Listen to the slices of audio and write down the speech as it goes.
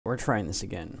We're trying this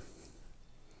again.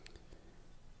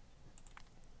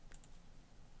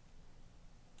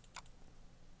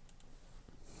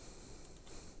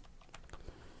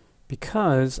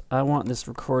 Because I want this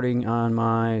recording on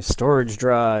my storage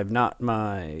drive, not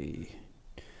my,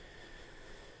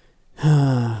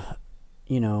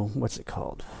 you know, what's it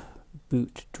called?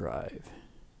 Boot drive.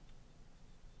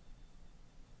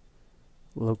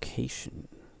 Location.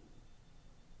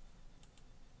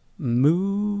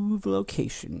 Move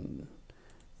location.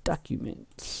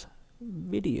 Documents.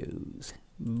 Videos.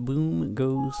 Boom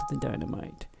goes the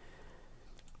dynamite.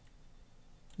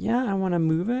 Yeah, I want to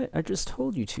move it. I just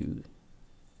told you to.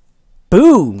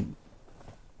 Boom!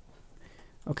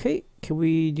 Okay, can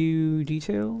we do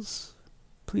details?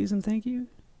 Please and thank you.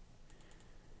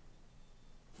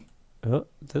 Oh,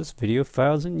 this video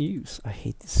file's in use. I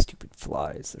hate these stupid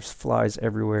flies. There's flies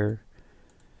everywhere.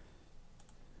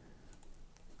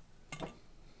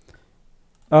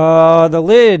 The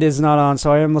lid is not on,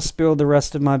 so I almost spilled the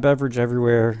rest of my beverage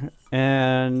everywhere.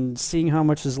 And seeing how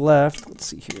much is left, let's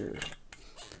see here.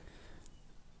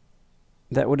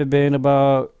 That would have been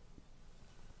about,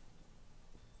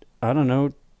 I don't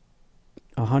know,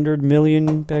 100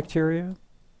 million bacteria?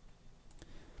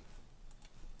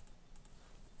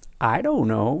 I don't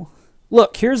know.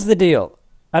 Look, here's the deal.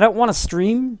 I don't want to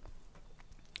stream,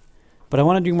 but I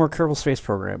want to do more Kerbal Space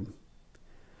Program.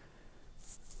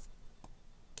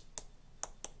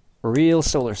 Real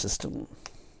solar system.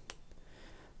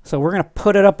 So we're going to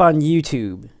put it up on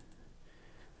YouTube.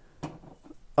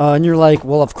 And you're like,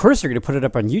 well, of course you're going to put it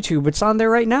up on YouTube. It's on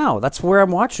there right now. That's where I'm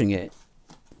watching it.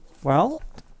 Well,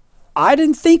 I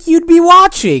didn't think you'd be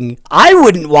watching. I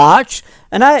wouldn't watch.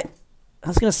 And I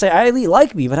was going to say, I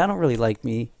like me, but I don't really like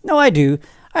me. No, I do.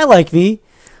 I like me.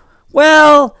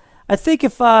 Well, I think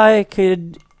if I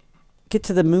could get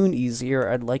to the moon easier,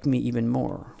 I'd like me even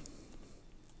more.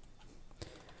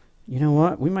 You know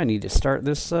what? We might need to start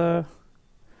this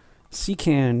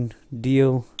CCAN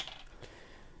deal.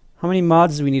 How many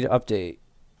mods do we need to update?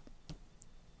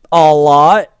 A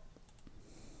lot.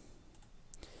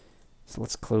 So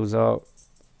let's close out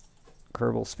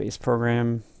Kerbal Space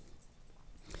Program.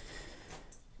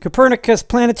 Copernicus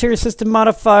Planetary System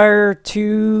Modifier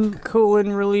 2 :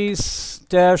 release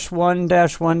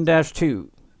 -1-1-2.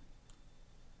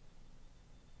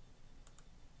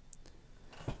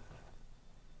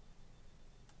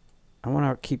 I want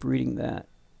to keep reading that.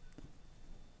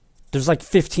 There's like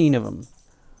 15 of them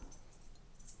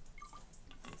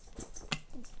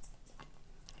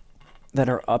that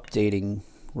are updating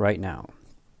right now.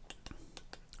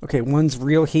 Okay, one's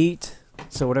real heat,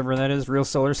 so whatever that is, real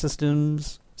solar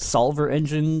systems, solver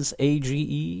engines,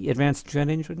 AGE, advanced jet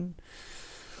engine,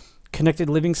 connected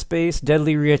living space,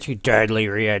 deadly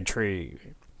reentry,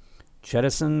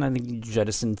 jettison, I think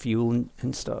jettison fuel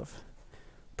and stuff.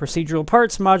 Procedural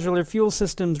parts, modular fuel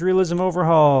systems, realism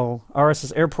overhaul,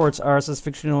 RSS airports, RSS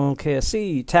fictional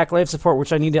KSC, TAC life support,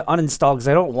 which I need to uninstall because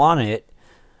I don't want it.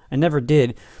 I never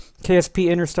did.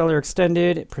 KSP interstellar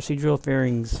extended, procedural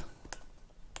fairings.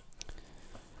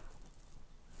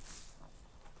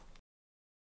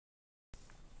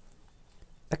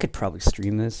 I could probably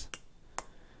stream this.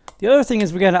 The other thing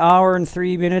is we got an hour and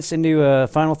 3 minutes into a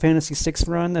Final Fantasy VI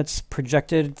run that's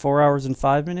projected 4 hours and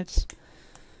 5 minutes.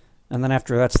 And then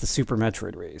after that's the Super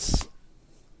Metroid race.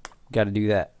 Gotta do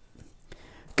that.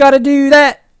 Gotta do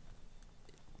that!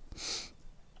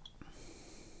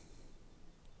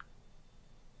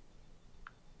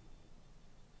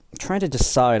 I'm trying to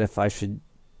decide if I should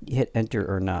hit enter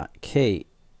or not. KSP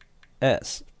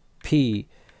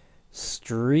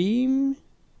stream?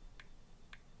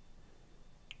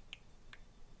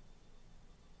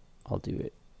 I'll do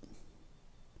it.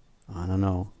 I don't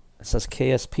know. It says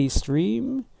KSP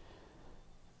stream.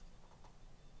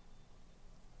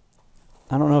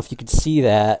 I don't know if you could see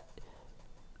that.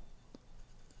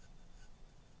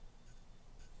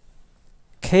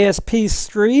 KSP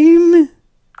stream?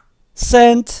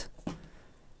 Sent.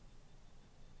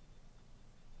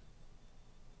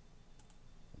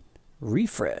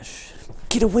 Refresh.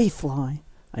 Get away, fly.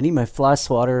 I need my fly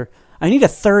swatter. I need a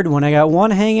third one. I got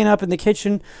one hanging up in the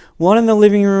kitchen, one in the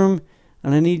living room,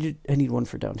 and I need one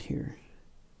for down here.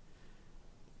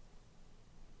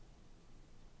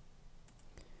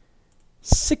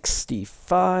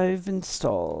 $65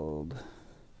 installed.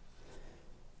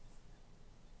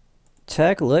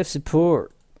 TAC life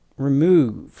support.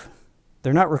 Remove.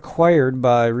 They're not required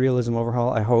by realism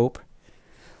overhaul, I hope.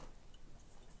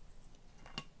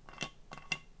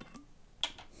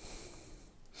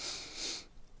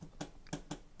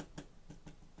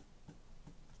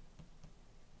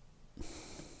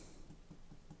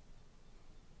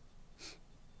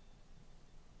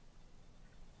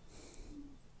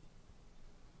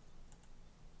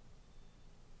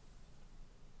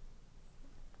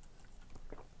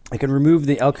 I can remove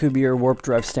the Alcubierre Warp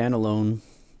Drive standalone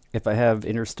if I have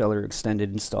Interstellar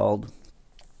Extended installed,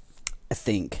 I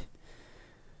think.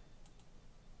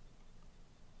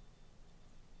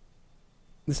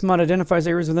 This mod identifies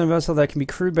areas within a vessel that can be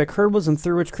crewed by Kerbals and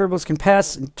through which Kerbals can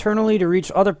pass internally to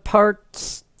reach other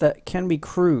parts that can be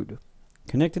crewed.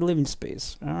 Connected living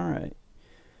space. Alright.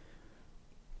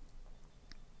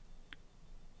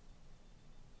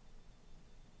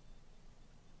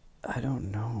 I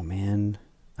don't know, man.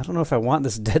 I don't know if I want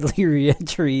this deadly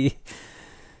re-entry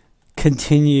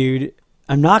continued.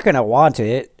 I'm not going to want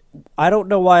it. I don't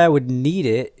know why I would need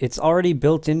it. It's already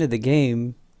built into the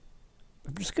game.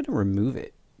 I'm just going to remove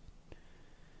it.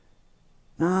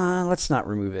 Let's not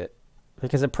remove it,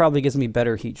 because it probably gives me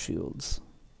better heat shields.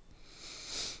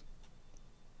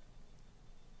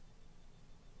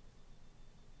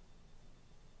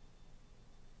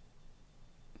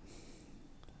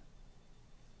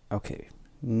 Okay,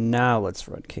 now let's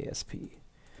run KSP.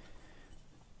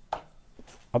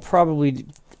 I'll probably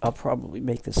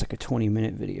make this like a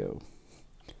 20-minute video.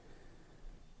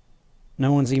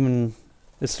 No one's even...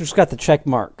 It's just got the check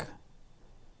mark.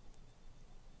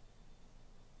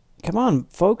 Come on,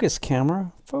 focus,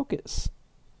 camera. Focus.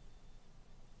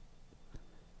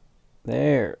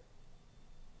 There.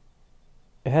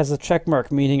 It has a check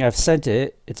mark, meaning I've sent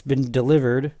it. It's been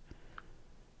delivered.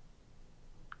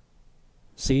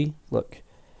 See? Look.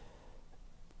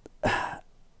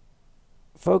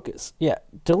 Focus. Yeah.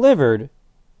 Delivered.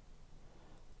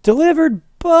 Delivered,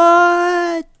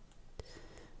 but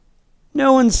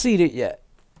no one's seen it yet.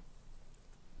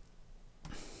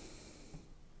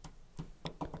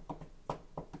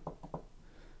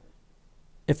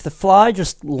 If the fly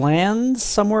just lands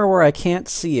somewhere where I can't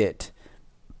see it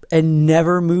and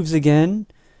never moves again,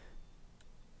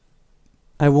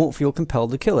 I won't feel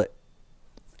compelled to kill it.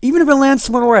 Even if it lands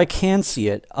somewhere where I can see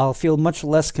it, I'll feel much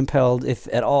less compelled, if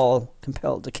at all,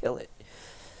 compelled to kill it.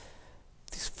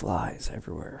 These flies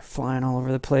everywhere, flying all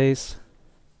over the place.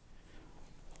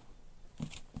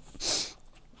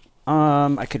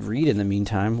 I could read in the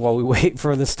meantime while we wait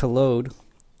for this to load.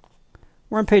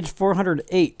 We're on page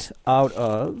 408 out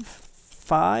of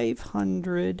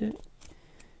 500.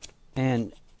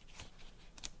 And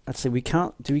let's see, do we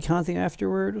count the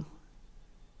afterword?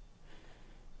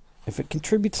 If it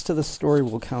contributes to the story,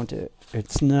 we'll count it.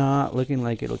 It's not looking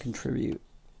like it'll contribute.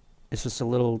 It's just a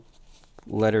little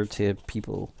letter to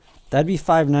people. That'd be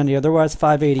 590, otherwise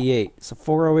 588. So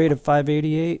 408 of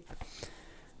 588.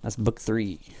 That's book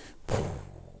 3.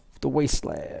 The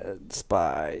Wastelands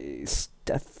by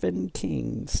Stephen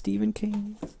King. Stephen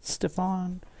King?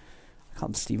 Stefan? I call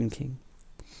him Stephen King.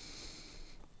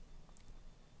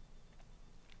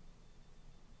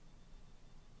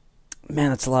 Man,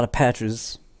 that's a lot of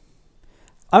patches.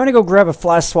 I'm going to go grab a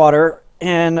fly swatter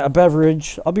and a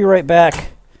beverage. I'll be right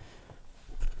back.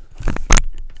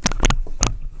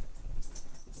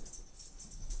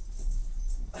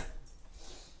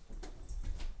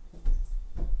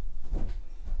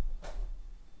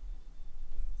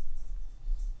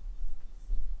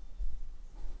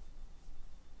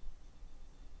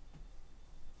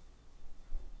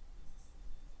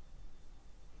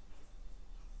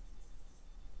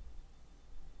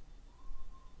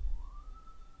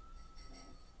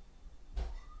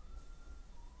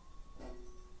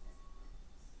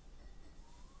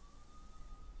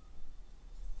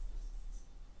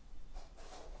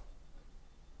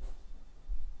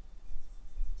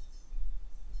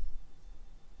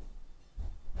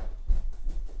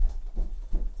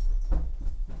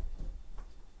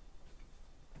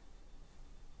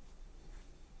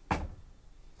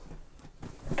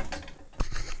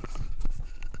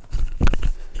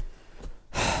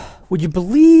 Would you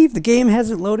believe the game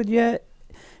hasn't loaded yet?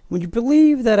 Would you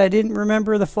believe that I didn't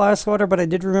remember the fly swatter, but I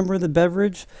did remember the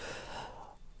beverage?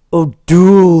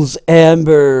 O'Doul's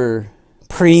Amber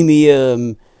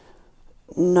Premium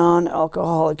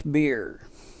Non-Alcoholic Beer.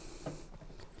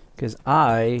 Because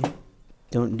I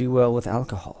don't do well with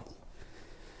alcohol.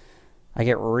 I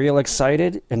get real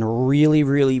excited and really,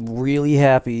 really, really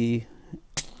happy,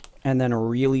 and then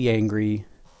really angry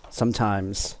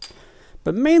sometimes.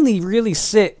 But mainly really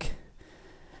sick.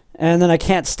 And then I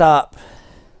can't stop.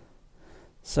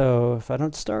 So if I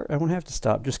don't start, I won't have to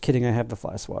stop. Just kidding, I have the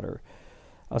fly swatter.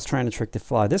 I was trying to trick the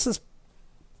fly. This is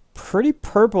pretty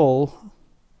purple.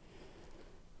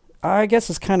 I guess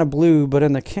it's kind of blue, but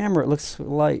in the camera it looks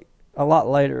light, a lot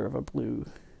lighter of a blue.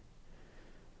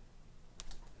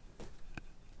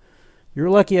 You're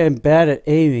lucky I'm bad at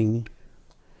aiming.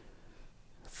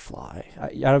 Fly.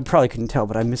 I probably couldn't tell,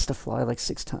 but I missed a fly like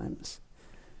 6 times.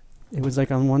 It was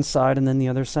like on one side and then the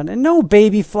other side. And no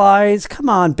baby flies. Come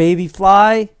on, baby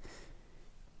fly.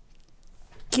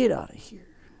 Get out of here.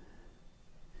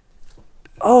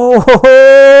 Oh,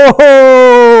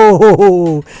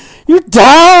 you're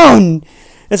down.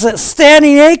 It's a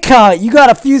standing 8 count. You got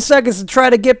a few seconds to try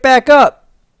to get back up.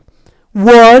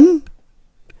 1,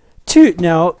 2.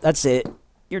 No, that's it.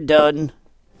 You're done.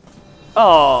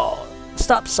 Oh,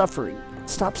 stop suffering.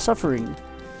 Stop suffering.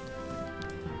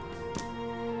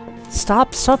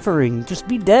 Stop suffering. Just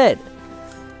be dead.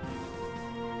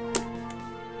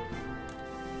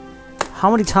 How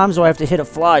many times do I have to hit a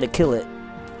fly to kill it?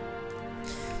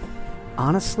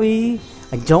 Honestly,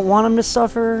 I don't want him to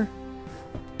suffer.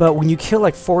 But when you kill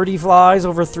like 40 flies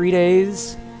over 3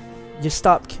 days, you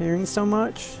stop caring so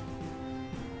much.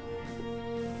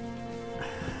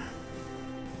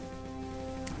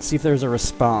 See if there's a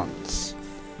response.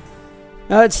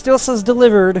 It still says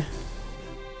delivered.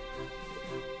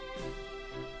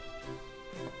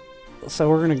 So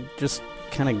we're gonna just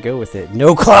kind of go with it.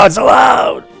 No clouds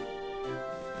allowed!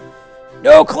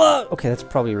 No cloud! Okay, that's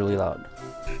probably really loud.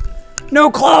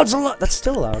 No clouds allowed! That's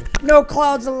still loud. No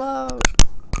clouds allowed!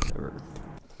 Whatever.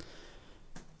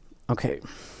 Okay.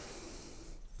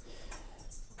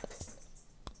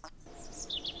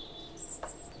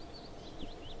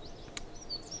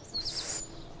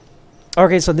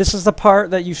 Okay, so this is the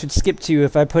part that you should skip to.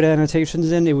 If I put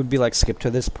annotations in, it would be like skip to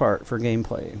this part for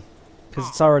gameplay. Because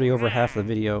it's already over half the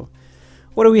video.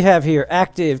 What do we have here?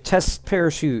 Active, test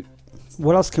parachute.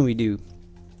 What else can we do?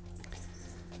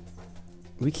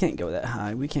 We can't go that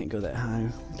high. We can't go that high.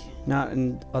 Not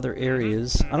in other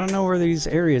areas. I don't know where these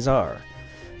areas are.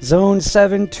 Zone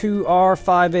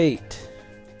 72R58.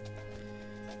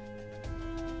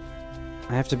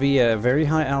 I have to be at a very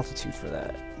high altitude for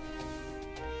that.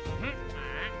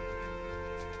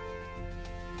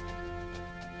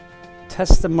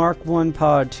 Test the Mark 1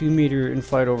 pod 2 meter in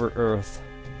flight over Earth.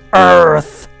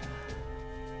 Earth!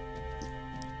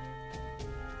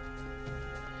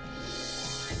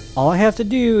 All I have to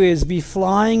do is be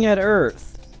flying at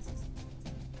Earth.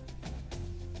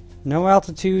 No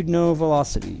altitude, no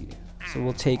velocity. So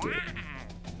we'll take it.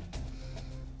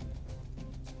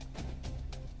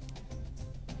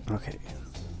 Okay.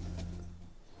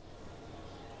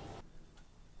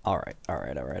 Alright.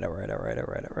 Alright.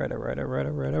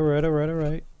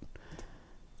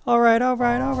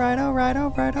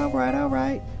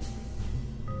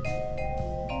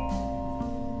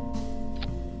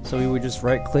 So we would just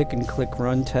right click and click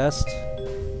run test.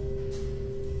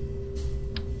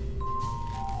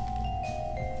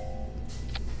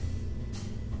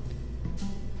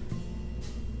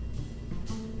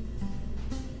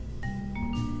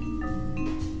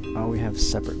 Oh, we have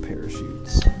separate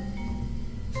parachutes.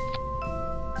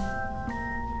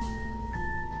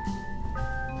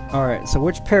 Alright, so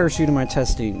which parachute am I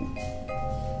testing?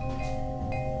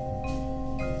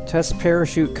 Test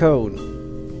parachute code.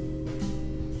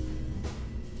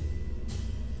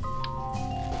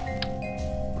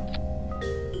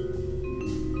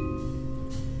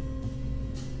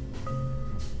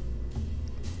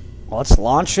 Let's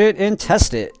launch it and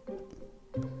test it.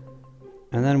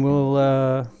 And then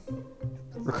we'll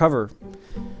recover.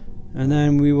 And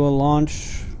then we will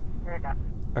launch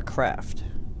a craft.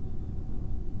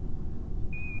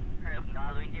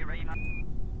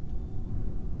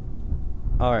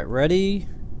 Alright, ready?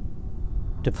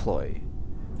 Deploy.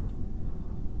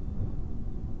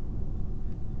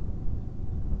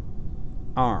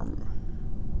 Arm.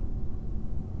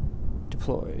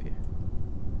 Deploy.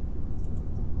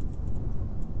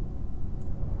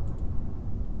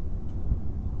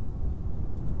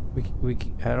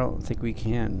 I don't think we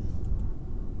can.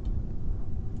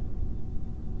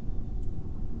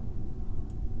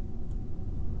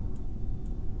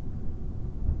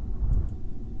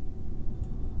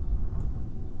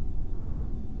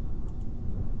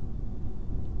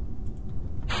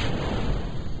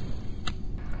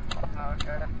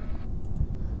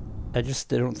 I just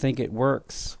don't think it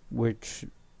works, which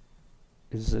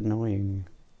is annoying.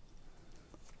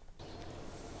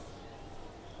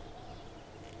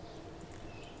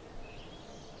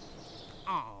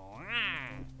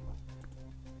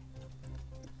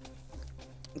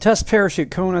 Test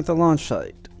parachute cone at the launch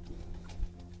site.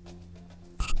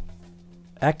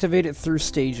 Activate it through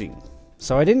staging.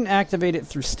 So I didn't activate it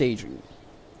through staging.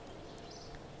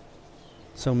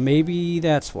 So maybe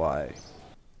that's why.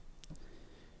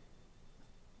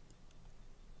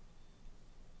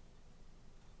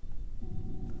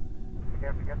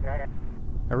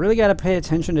 I really gotta pay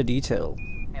attention to detail.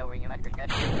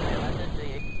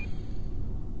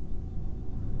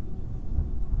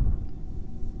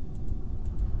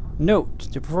 Note,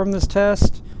 to perform this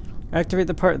test, activate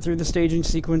the part through the staging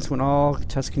sequence when all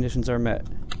test conditions are met.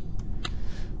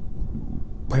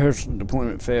 Parachute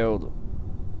deployment failed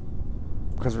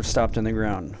because we're stopped in the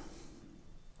ground.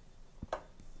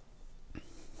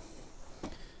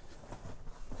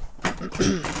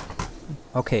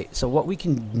 Okay, so what we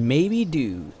can maybe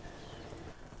do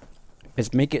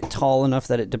is make it tall enough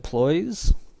that it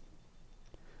deploys.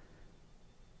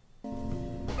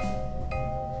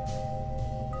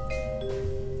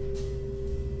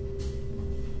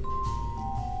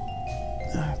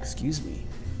 Excuse me.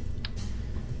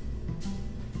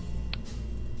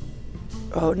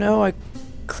 Oh no, I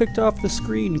clicked off the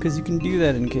screen because you can do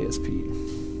that in KSP.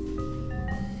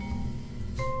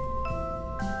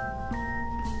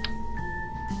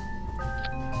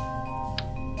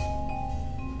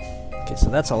 Okay, so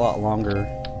that's a lot longer.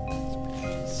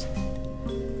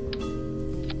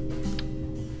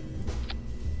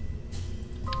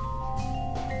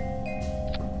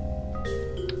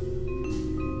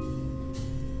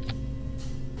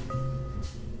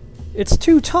 It's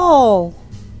too tall!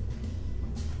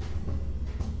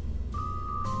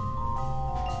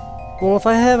 Well, if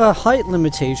I have a height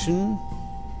limitation...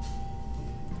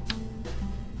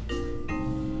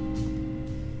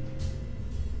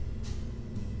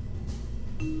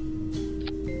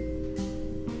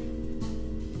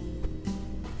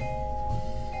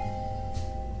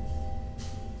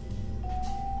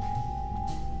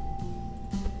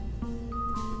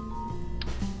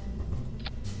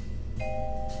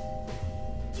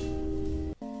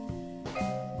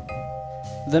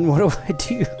 Then what do I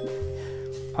do?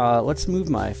 Let's move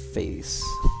my face,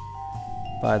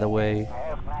 by the way.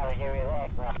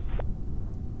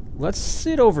 Let's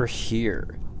sit over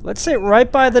here. Let's sit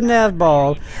right by the nav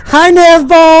ball. Hi, nav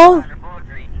ball!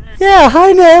 Yeah,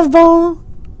 hi, nav ball!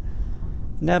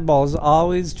 Nav ball is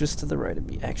always just to the right of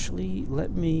me. Actually,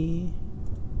 let me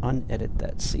unedit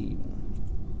that scene.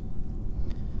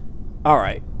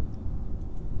 Alright.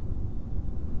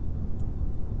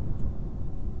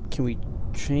 Can we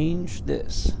change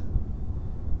this?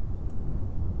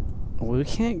 We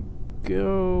can't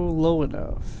go low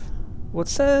enough. Well, it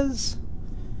says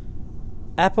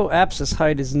apoapsis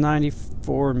height is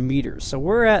 94 meters. So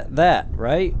we're at that,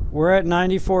 right? We're at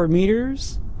 94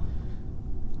 meters?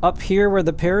 Up here where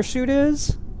the parachute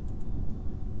is?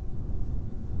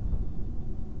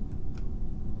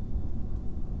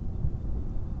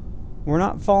 We're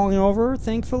not falling over,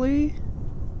 thankfully.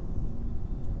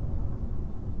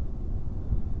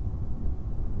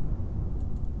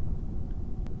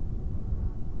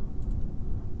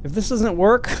 If this doesn't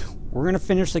work, we're gonna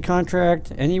finish the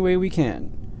contract any way we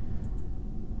can.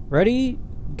 Ready?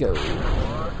 Go.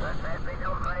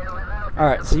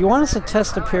 Alright, so you want us to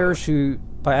test the parachute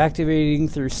by activating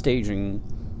through staging.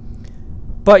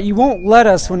 But you won't let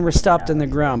us when we're stopped in the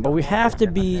ground, but we have to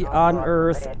be on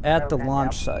Earth at the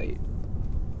launch site.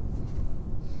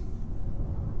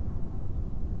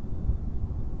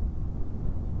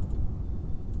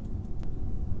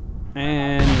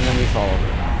 And then we fall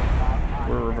over.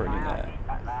 We're reverting that.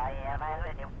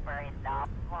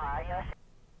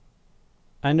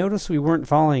 I noticed we weren't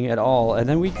falling at all, and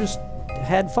then we just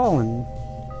had fallen.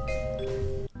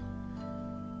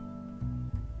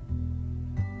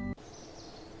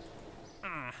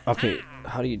 Okay,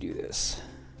 how do you do this?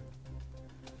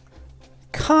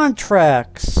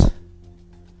 Contracts!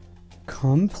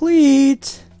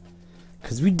 Complete!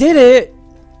 Because we did it!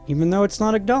 Even though it's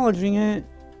not acknowledging it.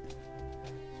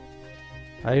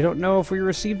 I don't know if we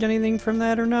received anything from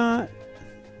that or not.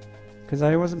 Because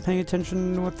I wasn't paying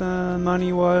attention to what the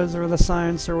money was or the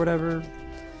science or whatever.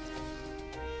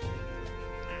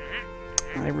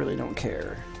 I really don't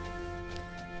care.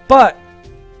 But!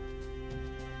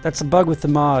 That's a bug with the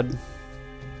mod.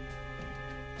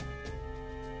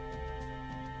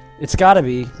 It's gotta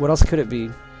be. What else could it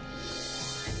be?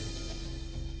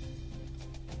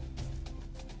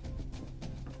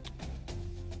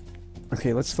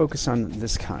 Okay, let's focus on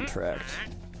this contract.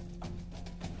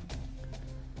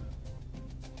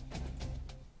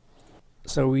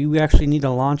 So we actually need to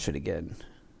launch it again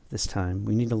this time.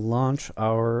 We need to launch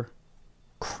our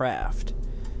craft.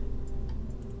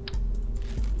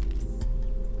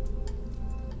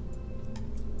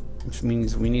 Which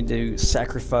means we need to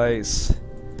sacrifice...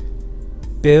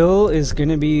 Bill is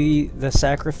gonna be the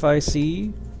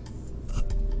sacrificee.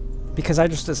 Because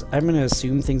I'm gonna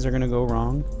assume things are gonna go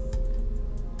wrong.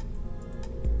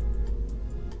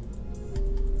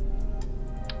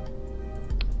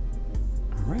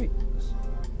 Alright.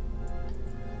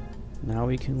 Now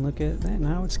we can look at that.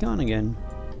 Now it's gone again.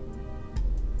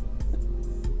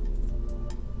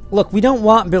 Look, we don't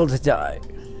want Bill to die.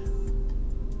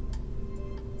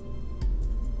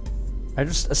 I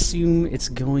just assume it's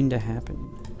going to happen.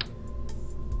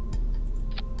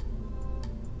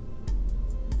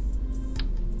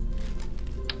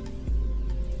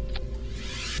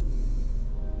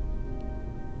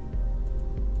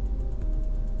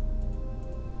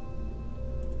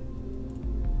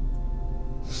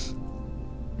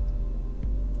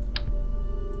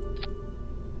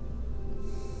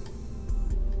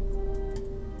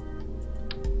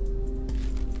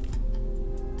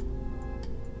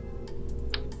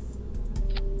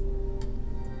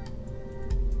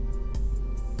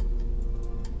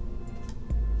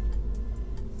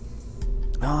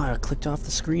 Oh, I clicked off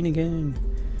the screen again.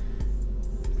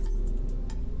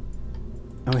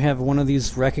 And we have one of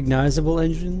these recognizable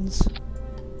engines.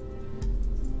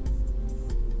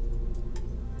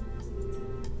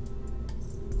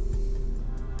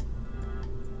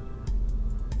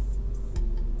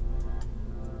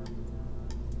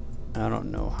 I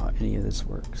don't know how any of this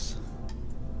works.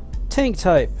 Tank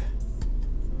type.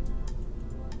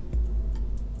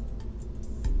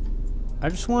 I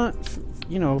just want,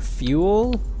 you know,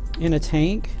 fuel in a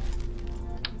tank.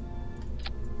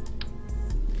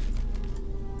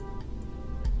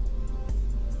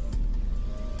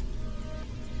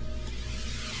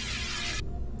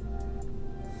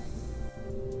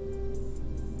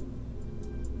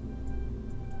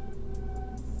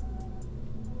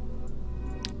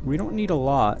 We don't need a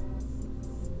lot.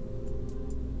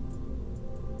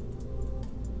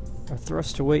 Our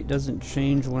thrust to weight doesn't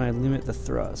change when I limit the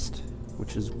thrust,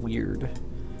 which is weird.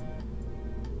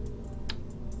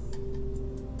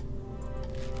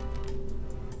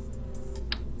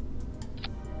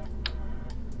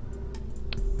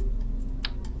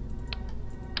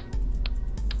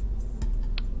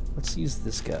 Let's use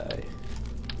this guy.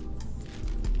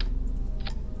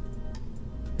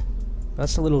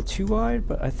 That's a little too wide,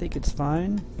 but I think it's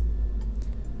fine.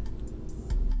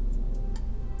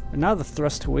 And now the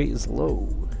thrust to weight is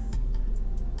low.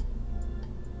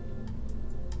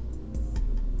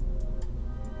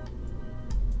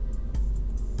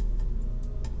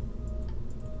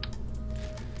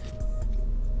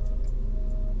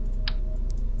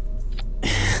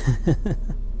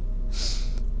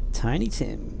 Tiny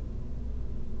Tim.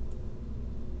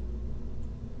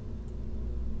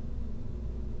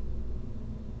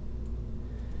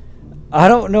 I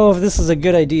don't know if this is a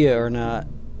good idea or not.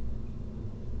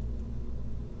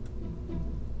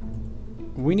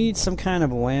 We need some kind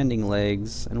of landing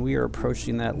legs, and we are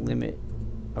approaching that limit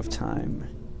of time.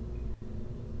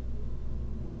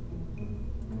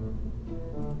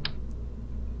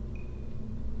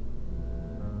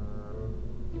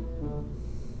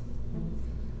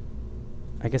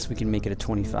 I guess we can make it a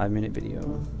 25-minute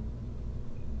video.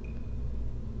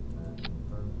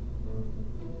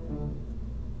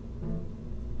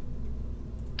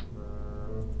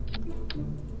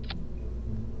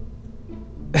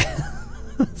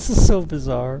 This is so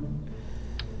bizarre.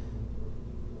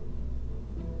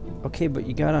 Okay, but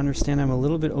you gotta understand I'm a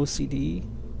little bit OCD.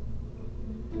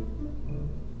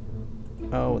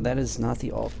 Oh, that is not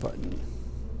the Alt button.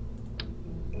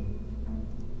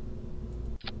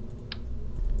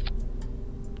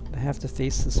 I have to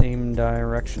face the same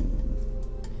direction.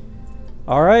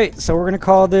 Alright, so we're gonna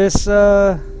call this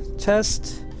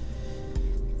test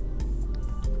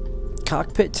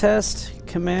cockpit test,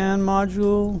 command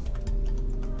module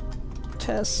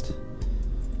test.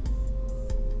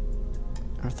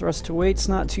 Our thrust to weight's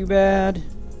not too bad.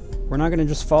 We're not gonna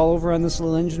just fall over on this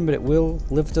little engine, but it will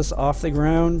lift us off the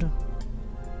ground.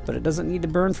 But it doesn't need to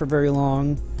burn for very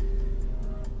long.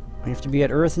 We have to be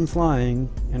at Earth and flying,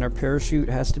 and our parachute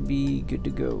has to be good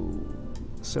to go.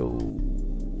 So,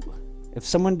 if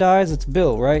someone dies, it's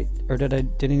Bill, right? Or did I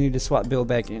need to swap Bill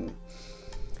back in?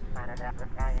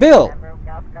 Bill!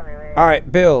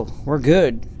 Alright, Bill, we're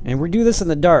good. And we do this in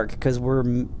the dark, because we're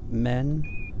men.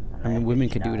 I mean, women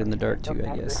could do it in the dark too,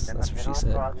 I guess. That's what she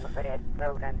said.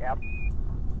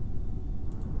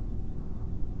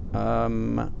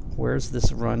 Where's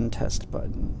this run test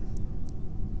button?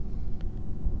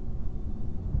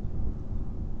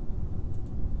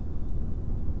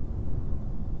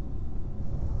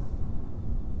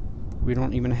 We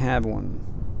don't even have one.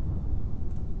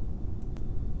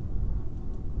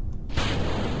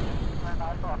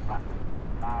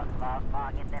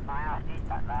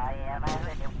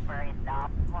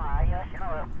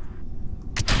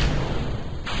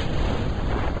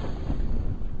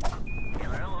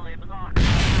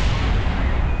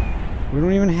 We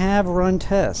don't even have a run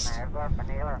test.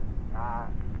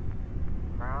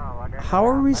 How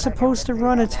are we supposed to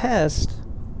run a test?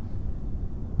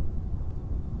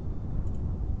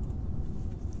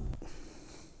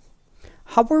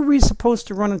 How are we supposed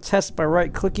to run a test by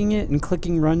right-clicking it and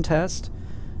clicking run test?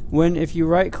 When if you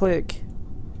right-click,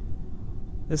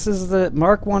 this is the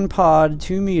Mark 1 pod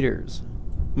 2 meters.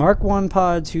 Mark 1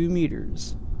 pod 2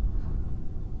 meters.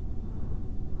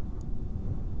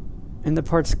 And the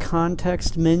part's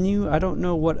context menu. I don't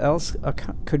know what else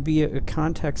could be a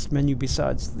context menu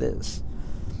besides this.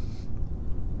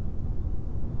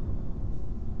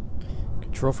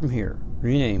 Control from here.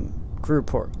 Rename. Crew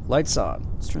report. Lights on.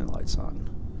 Let's turn the lights on.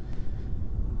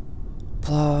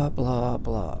 Blah, blah,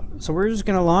 blah. So we're just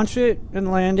going to launch it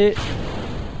and land it.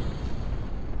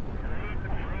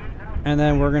 and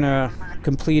then we're gonna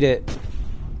complete it.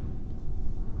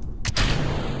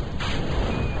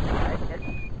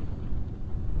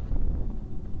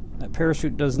 That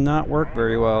parachute does not work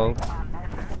very well.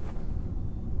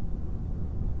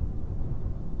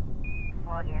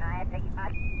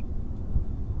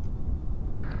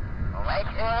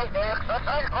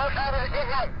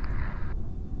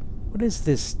 What is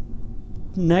this?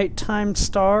 Nighttime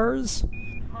stars?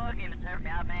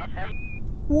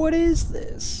 What is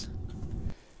this?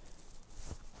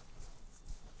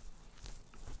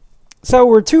 So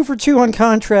we're 2 for 2 on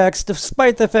contracts,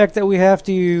 despite the fact that we have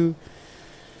to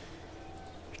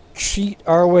cheat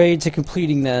our way to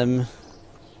completing them.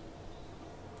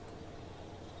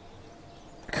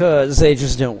 Because they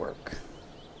just don't work.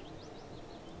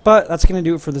 But that's going to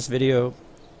do it for this video.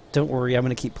 Don't worry, I'm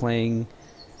going to keep playing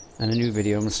on a new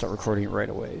video. I'm going to start recording it right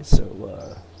away.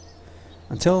 So,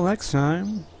 until next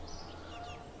time,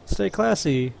 stay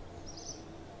classy.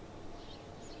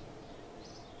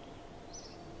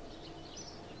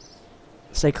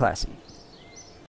 Stay classy.